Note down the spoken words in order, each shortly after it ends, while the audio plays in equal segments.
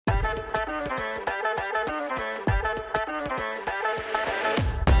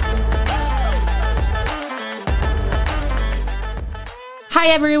Hi,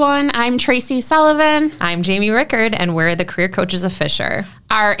 everyone. I'm Tracy Sullivan. I'm Jamie Rickard, and we're the Career Coaches of Fisher.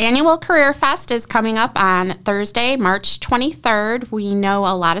 Our annual Career Fest is coming up on Thursday, March 23rd. We know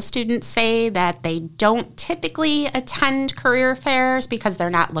a lot of students say that they don't typically attend career fairs because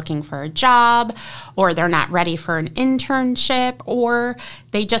they're not looking for a job, or they're not ready for an internship, or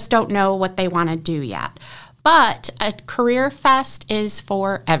they just don't know what they want to do yet. But a career fest is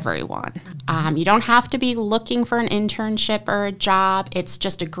for everyone. You don't have to be looking for an internship or a job. It's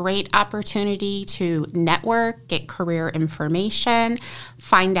just a great opportunity to network, get career information,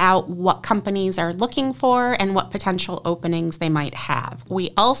 find out what companies are looking for and what potential openings they might have.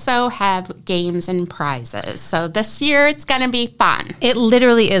 We also have games and prizes. So this year it's going to be fun. It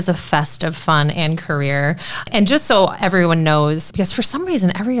literally is a fest of fun and career. And just so everyone knows, because for some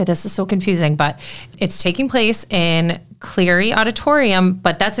reason every year this is so confusing, but it's taking place in Cleary Auditorium,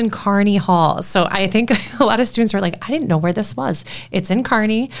 but that's in Kearney Hall. So I think a lot of students are like, I didn't know where this was. It's in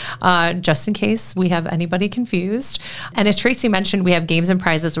Kearney, just in case we have anybody confused. And as Tracy mentioned, we have games and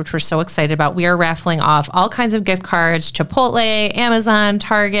prizes, which we're so excited about. We are raffling off all kinds of gift cards, Chipotle, Amazon,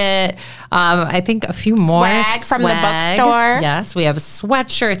 Target, I think a few more. Swag from the bookstore. Yes, we have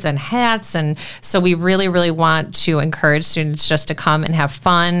sweatshirts and hats. And so we really, really want to encourage students just to come and have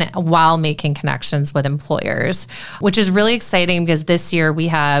fun while making connections with employers, which is really exciting because this year we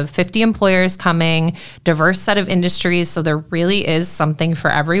have 50 employers coming, diverse set of industries. So there really is something for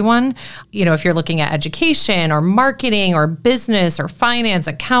everyone. You know, if you're looking at education or marketing or business or finance,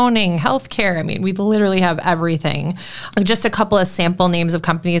 accounting, healthcare, I mean, we literally have everything. Just a couple of sample names of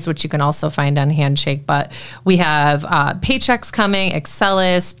companies, which you can also find on Handshake, but we have Paychex coming,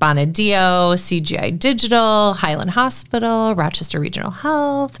 Excelis, Bonadio, CGI Digital, Highland Hospital, Rochester Regional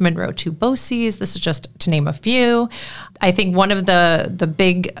Health, Monroe 2 BOCES. This is just to name a few. I think one of the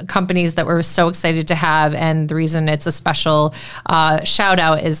big companies that we're so excited to have, and the reason it's a special shout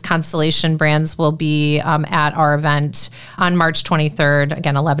out, is Constellation Brands will be at our event on March 23rd,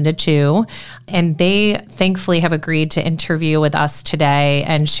 again, 11 to 2. And they thankfully have agreed to interview with us today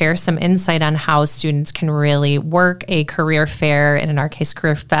and share some insight on how students can really work a career fair, and in our case,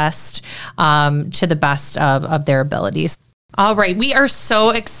 Career Fest, to the best of their abilities. All right. We are so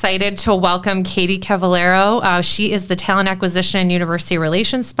excited to welcome Katie Cavallaro. She is the Talent Acquisition and University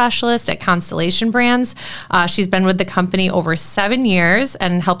Relations Specialist at Constellation Brands. She's been with the company over 7 years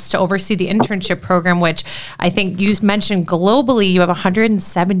and helps to oversee the internship program, which I think you mentioned globally you have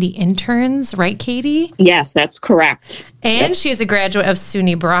 170 interns, right, Katie? Yes, that's correct. And she is a graduate of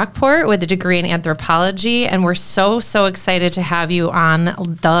SUNY Brockport with a degree in anthropology. And we're so excited to have you on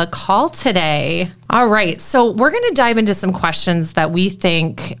the call today. All right. So we're going to dive into some questions that we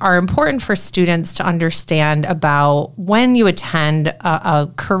think are important for students to understand about when you attend a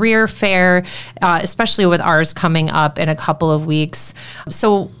career fair, especially with ours coming up in a couple of weeks.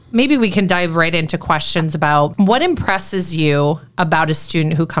 So maybe we can dive right into questions about what impresses you about a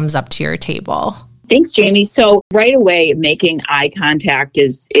student who comes up to your table. Thanks, Jamie. So right away, making eye contact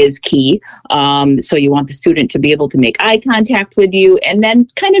is key. So you want the student to be able to make eye contact with you and then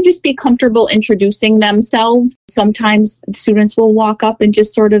kind of just be comfortable introducing themselves. Sometimes students will walk up and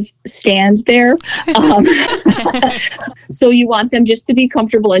just sort of stand there. So you want them just to be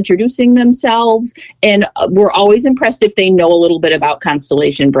comfortable introducing themselves. And we're always impressed if they know a little bit about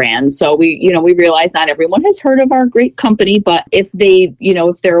Constellation Brands. So we realize not everyone has heard of our great company, but if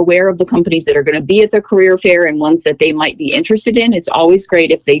they're aware of the companies that are going to be at the career fair and ones that they might be interested in, it's always great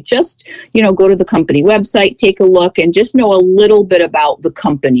if they just, go to the company website, take a look, and just know a little bit about the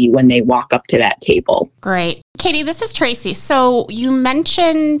company when they walk up to that table. Great. Katie, this is Tracy. So you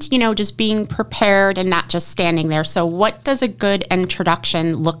mentioned, just being prepared and not just standing there. So what does a good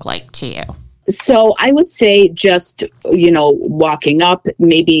introduction look like to you? So I would say just, walking up,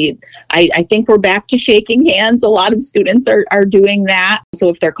 maybe I think we're back to shaking hands. A lot of students are doing that. So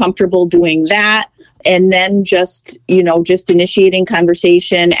if they're comfortable doing that, and then just initiating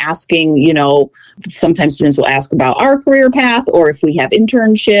conversation, asking, sometimes students will ask about our career path or if we have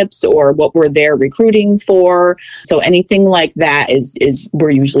internships or what we're there recruiting for. So anything like that is we're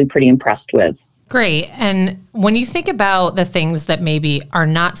usually pretty impressed with. Great. And when you think about the things that maybe are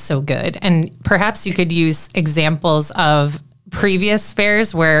not so good, and perhaps you could use examples of previous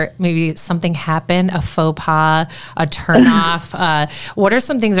fairs where maybe something happened, a faux pas, a turnoff, what are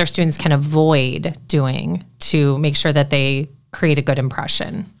some things our students can avoid doing to make sure that they create a good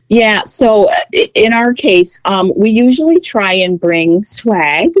impression? Yeah, so in our case, we usually try and bring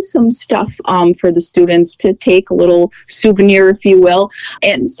swag, some stuff for the students to take, a little souvenir, if you will.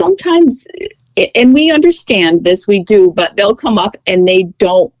 And sometimes, and we understand this, we do, but they'll come up and they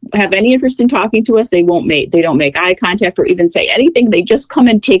don't have any interest in talking to us, they don't make eye contact or even say anything. They just come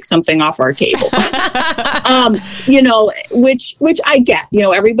and take something off our table. Which I get,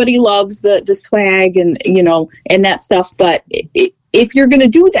 everybody loves the swag and, and that stuff. But if you're going to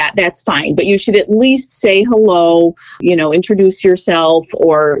do that, that's fine. But you should at least say hello, introduce yourself,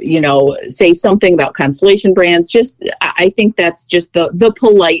 or, say something about Constellation Brands. I think that's just the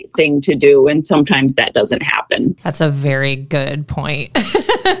polite thing to do. And sometimes that doesn't happen. That's a very good point.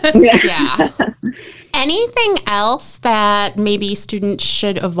 Yeah. Anything else that maybe students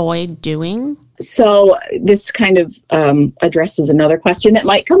should avoid doing? So this kind of addresses another question that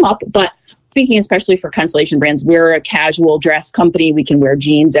might come up, but speaking especially for Constellation Brands, we're a casual dress company. We can wear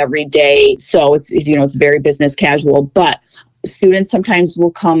jeans every day. So it's very business casual, but students sometimes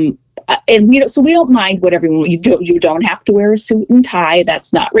will come and we don't mind what everyone, you don't have to wear a suit and tie.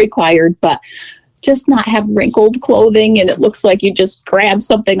 That's not required, but just not have wrinkled clothing and it looks like you just grabbed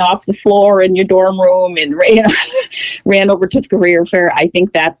something off the floor in your dorm room and ran over to the career fair. I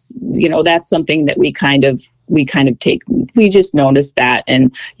think that's something that we kind of take. We just noticed that,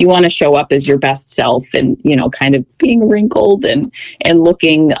 and you want to show up as your best self, and kind of being wrinkled and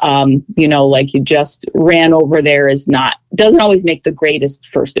looking like you just ran over there doesn't always make the greatest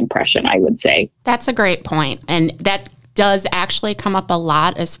first impression, I would say. That's a great point, and that does actually come up a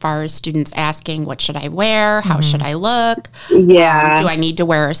lot as far as students asking, what should I wear? How should I look? Yeah. Do I need to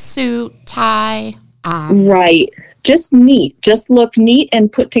wear a suit, tie? Right. Just neat. Just look neat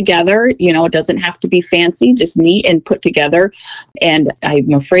and put together. It doesn't have to be fancy, just neat and put together. And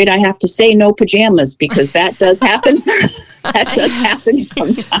I'm afraid I have to say no pajamas, because that does happen. That does happen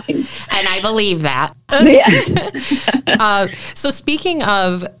sometimes. And I believe that. Yeah. So speaking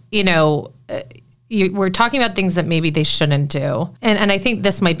of, we're talking about things that maybe they shouldn't do. And I think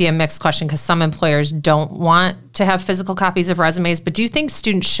this might be a mixed question, because some employers don't want to have physical copies of resumes, but do you think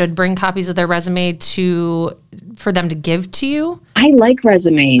students should bring copies of their resume for them to give to you? I like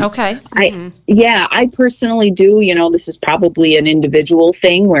resumes. Okay. I personally do. This is probably an individual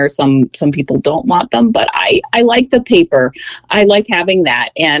thing where some people don't want them, but I like the paper. I like having that.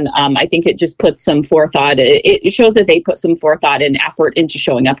 And I think it just puts some forethought. It shows that they put some forethought and effort into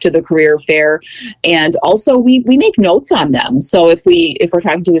showing up to the career fair. And also we make notes on them. So if we're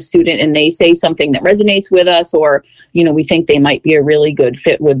talking to a student and they say something that resonates with us, or, we think they might be a really good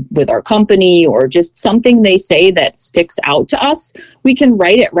fit with our company, or just something they say that sticks out to us, we can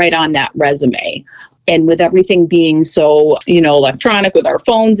write it right on that resume. And with everything being so, electronic with our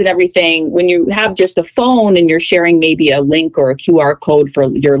phones and everything, when you have just a phone and you're sharing maybe a link or a QR code for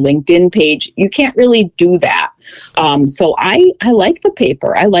your LinkedIn page, you can't really do that. So I like the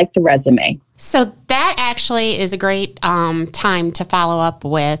paper. I like the resume. So that actually is a great time to follow up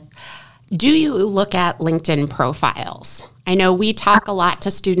with, do you look at LinkedIn profiles? I know we talk a lot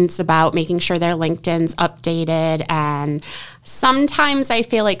to students about making sure their LinkedIn's updated, and sometimes I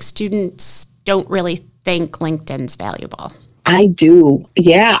feel like students don't really think LinkedIn's valuable. I do.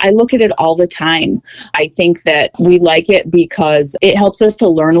 Yeah, I look at it all the time. I think that we like it because it helps us to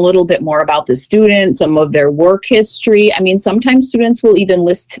learn a little bit more about the student, some of their work history. I mean, sometimes students will even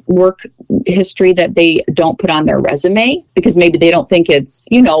list work history that they don't put on their resume because maybe they don't think it's,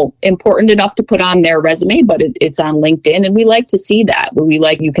 important enough to put on their resume, but it's on LinkedIn. And we like to see that.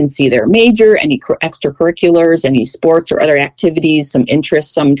 You can see their major, any extracurriculars, any sports or other activities, some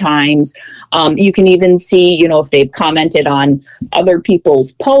interests sometimes. You can even see, if they've commented on other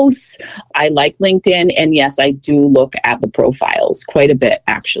people's posts. I like LinkedIn. And yes, I do look at the profiles quite a bit,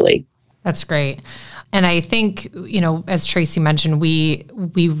 actually. That's great. And I think, as Tracy mentioned, we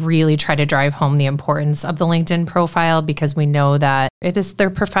really try to drive home the importance of the LinkedIn profile, because we know that it is their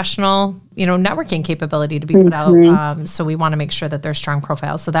professional, networking capability to be put out. So we want to make sure that they're strong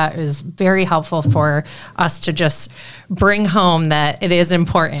profiles. So that is very helpful for us to just bring home that it is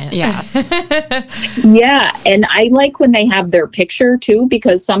important. Yes. Yeah. And I like when they have their picture too,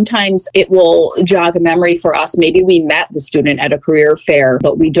 because sometimes it will jog a memory for us. Maybe we met the student at a career fair,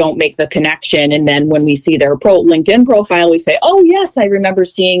 but we don't make the connection. And then when we see their LinkedIn profile, we say, oh yes, I remember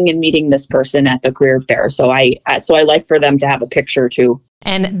seeing and meeting this person at the career fair. So I like for them to have a picture too.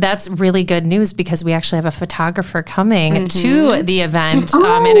 And that's really good news, because we actually have a photographer coming to the event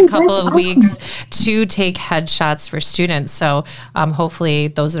in a couple of weeks to take headshots for students. So hopefully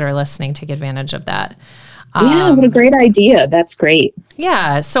those that are listening take advantage of that. Yeah, what a great idea. That's great.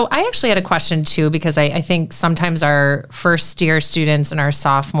 Yeah. So I actually had a question too, because I think sometimes our first year students and our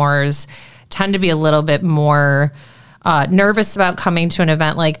sophomores tend to be a little bit more nervous about coming to an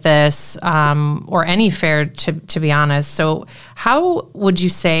event like this, or any fair, to be honest. So how would you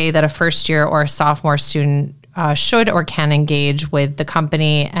say that a first year or a sophomore student should or can engage with the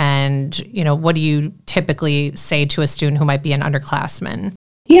company? And, what do you typically say to a student who might be an underclassman?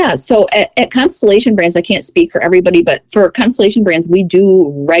 Yeah, so at Constellation Brands, I can't speak for everybody, but for Constellation Brands, we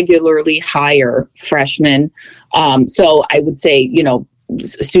do regularly hire freshmen. So I would say,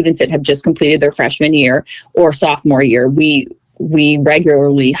 students that have just completed their freshman year or sophomore year, we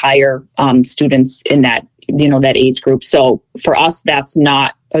regularly hire students in that age group. So for us, that's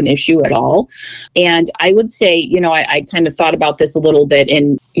not an issue at all. And I would say, I kind of thought about this a little bit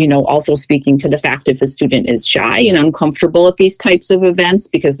and, also speaking to the fact if a student is shy and uncomfortable at these types of events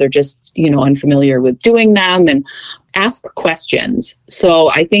because they're just, unfamiliar with doing them, and ask questions. So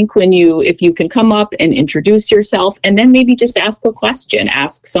I think if you can come up and introduce yourself and then maybe just ask a question,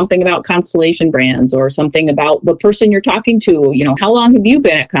 ask something about Constellation Brands or something about the person you're talking to, how long have you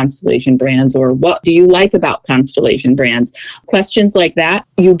been at Constellation Brands, or what do you like about Constellation Brands? Questions like that,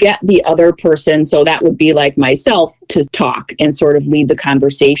 you get the other person, so that would be like myself, to talk and sort of lead the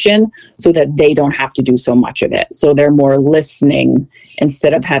conversation so that they don't have to do so much of it. So they're more listening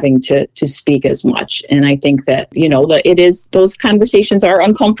instead of having to speak as much. And I think that, those conversations are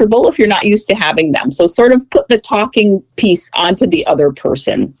uncomfortable if you're not used to having them. So sort of put the talking piece onto the other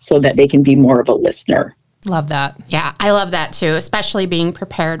person so that they can be more of a listener. Love that. Yeah, I love that too, especially being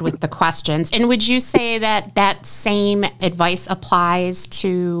prepared with the questions. And would you say that same advice applies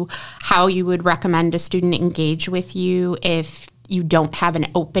to how you would recommend a student engage with you if you don't have an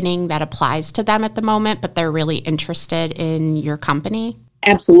opening that applies to them at the moment, but they're really interested in your company?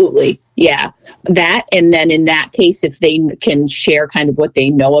 Absolutely. Yeah. That. And then in that case, if they can share kind of what they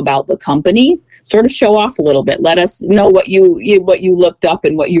know about the company, sort of show off a little bit. Let us know what you looked up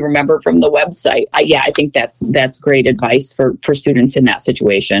and what you remember from the website. I think that's great advice for students in that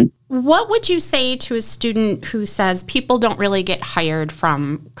situation. What would you say to a student who says people don't really get hired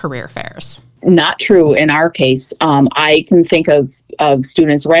from career fairs? Not true in our case. I can think of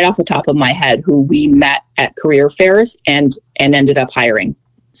students right off the top of my head who we met at career fairs and ended up hiring.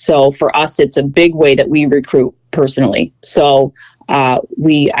 So for us, it's a big way that we recruit personally. So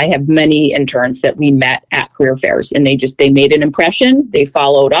I have many interns that we met at career fairs, and they made an impression. They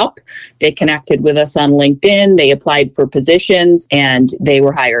followed up. They connected with us on LinkedIn. They applied for positions, and they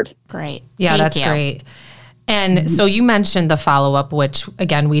were hired. Great. Yeah, that's great. And so you mentioned the follow-up, which,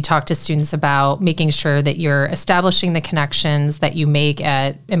 again, we talk to students about making sure that you're establishing the connections that you make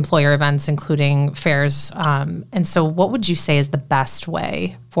at employer events, including fairs. And so what would you say is the best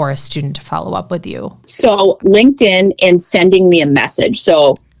way for a student to follow up with you? So LinkedIn and sending me a message.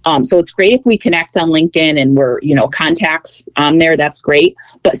 So it's great if we connect on LinkedIn and we're, contacts on there. That's great.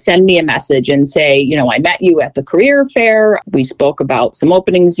 But send me a message and say, I met you at the career fair. We spoke about some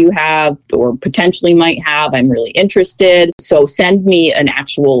openings you have or potentially might have. I'm really interested. So send me an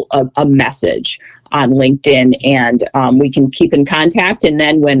actual a message on LinkedIn, and we can keep in contact. And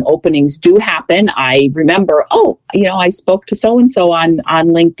then when openings do happen, I remember, I spoke to so-and-so on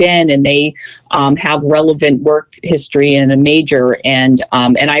LinkedIn, and they have relevant work history and a major. And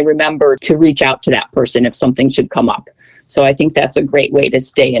I remember to reach out to that person if something should come up. So I think that's a great way to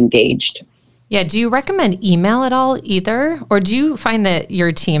stay engaged. Yeah. Do you recommend email at all either? Or do you find that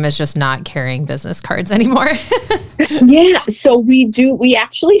your team is just not carrying business cards anymore? Yeah. So we do. We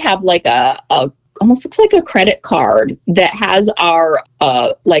actually have like a almost looks like a credit card that has our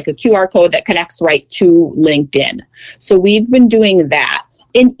like a QR code that connects right to LinkedIn. So we've been doing that.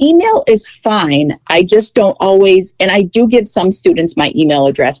 An email is fine. I just don't always, and I do give some students my email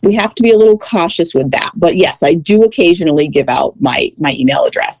address. We have to be a little cautious with that. But yes, I do occasionally give out my email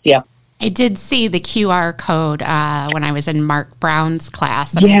address. Yep. I did see the QR code when I was in Mark Brown's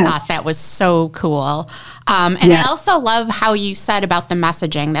class, and I thought that was so cool. I also love how you said about the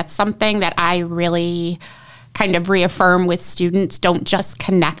messaging. That's something that I really kind of reaffirm with students. Don't just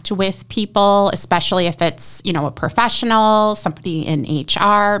connect with people, especially if it's, a professional, somebody in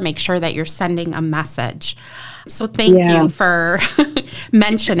HR. Make sure that you're sending a message. So thank you for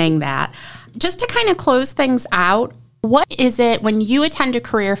mentioning that. Just to kind of close things out, what is it, when you attend a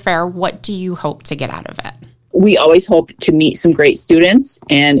career fair, what do you hope to get out of it? We always hope to meet some great students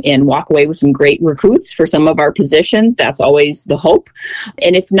and walk away with some great recruits for some of our positions. That's always the hope.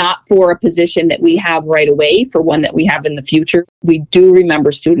 And if not for a position that we have right away, for one that we have in the future, we do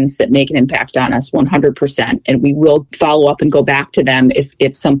remember students that make an impact on us 100%. And we will follow up and go back to them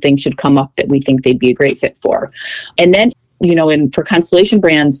if something should come up that we think they'd be a great fit for. And then and for Constellation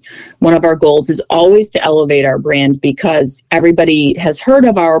Brands, one of our goals is always to elevate our brand, because everybody has heard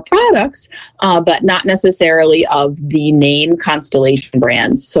of our products, but not necessarily of the name Constellation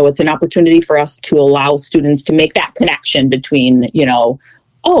Brands. So it's an opportunity for us to allow students to make that connection between,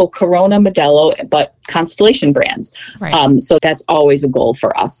 Corona, Modelo, but Constellation Brands. Right. So that's always a goal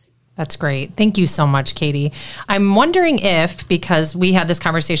for us. That's great. Thank you so much, Katie. I'm wondering if, because we had this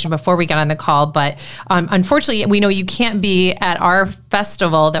conversation before we got on the call, but unfortunately, we know you can't be at our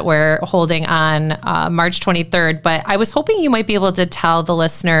festival that we're holding on March 23rd, but I was hoping you might be able to tell the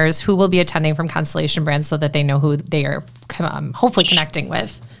listeners who will be attending from Constellation Brands so that they know who they are hopefully connecting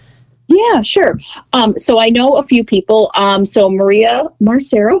with. Yeah, sure. So I know a few people. So Maria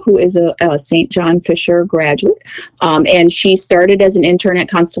Marcero, who is a St. John Fisher graduate, and she started as an intern at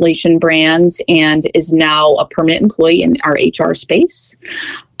Constellation Brands and is now a permanent employee in our HR space.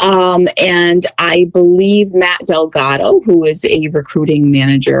 And I believe Matt Delgado, who is a recruiting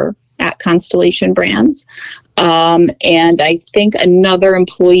manager at Constellation Brands. And I think another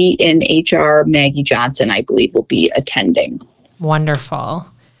employee in HR, Maggie Johnson, I believe, will be attending. Wonderful.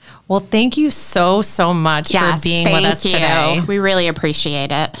 Well, thank you so much for being with us today. We really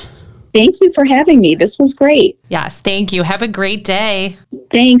appreciate it. Thank you for having me. This was great. Yes, thank you. Have a great day.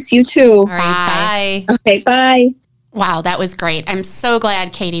 Thanks, you too. All right, bye. Okay, bye. Wow, that was great. I'm so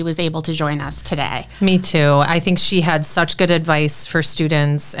glad Katie was able to join us today. Me too. I think she had such good advice for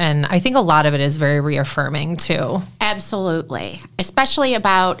students, and I think a lot of it is very reaffirming too. Absolutely. Especially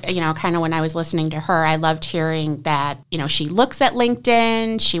about, kind of when I was listening to her, I loved hearing that, she looks at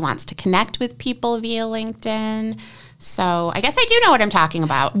LinkedIn, she wants to connect with people via LinkedIn. So I guess I do know what I'm talking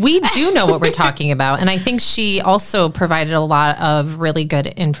about. We do know what we're talking about. And I think she also provided a lot of really good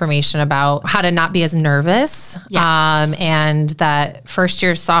information about how to not be as nervous. Yes. And that first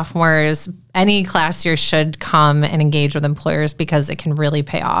year sophomores, any class year should come and engage with employers because it can really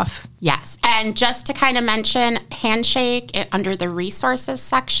pay off. Yes. And just to kind of mention, Handshake, under the resources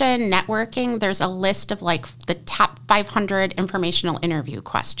section, networking, there's a list of the top 500 informational interview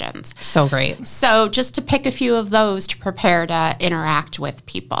questions. So great. So just to pick a few of those to prepare to interact with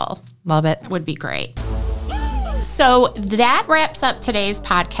people. Love it. Would be great. So that wraps up today's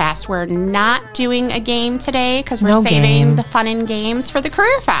podcast. We're not doing a game today because we're saving the fun and games for the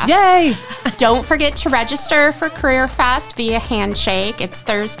Career Fest. Yay! Don't forget to register for Career Fest via Handshake. It's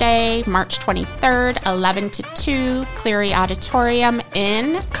Thursday, March 23rd, 11 to 2, Cleary Auditorium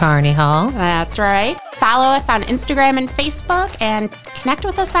in Carney Hall. That's right. Follow us on Instagram and Facebook and connect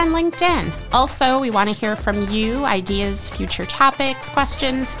with us on LinkedIn. Also, we want to hear from you, ideas, future topics,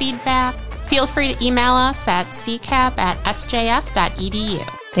 questions, feedback. Feel free to email us at ccap@sjf.edu.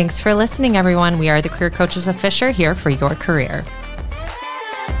 Thanks for listening, everyone. We are the Career Coaches of Fisher, here for your career.